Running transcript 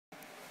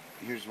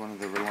Here's one of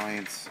the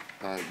Reliance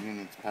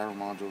unit's power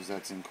modules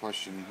that's in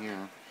question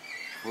here.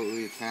 What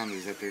we have found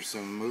is that there's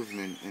some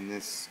movement in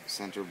this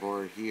center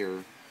bar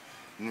here,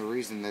 and the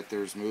reason that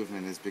there's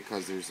movement is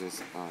because there's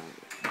this,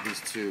 these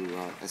two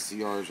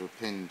SCRs are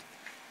pinned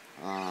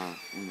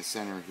in the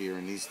center here,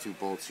 and these two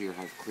bolts here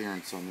have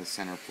clearance on this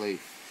center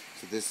plate.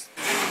 So this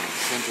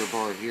center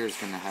bar here is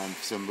going to have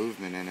some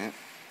movement in it.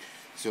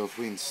 So if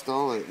we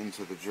install it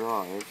into the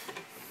drive,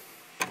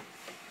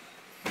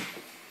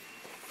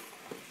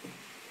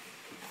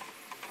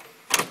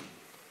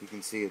 you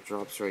can see it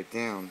drops right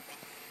down.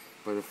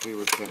 But if we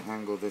were to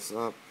angle this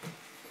up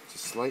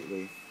just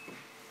slightly,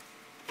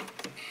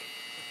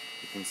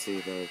 you can see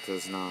that it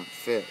does not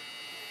fit.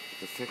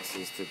 The fix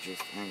is to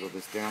just angle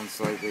this down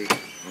slightly,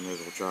 and it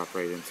will drop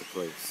right into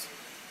place.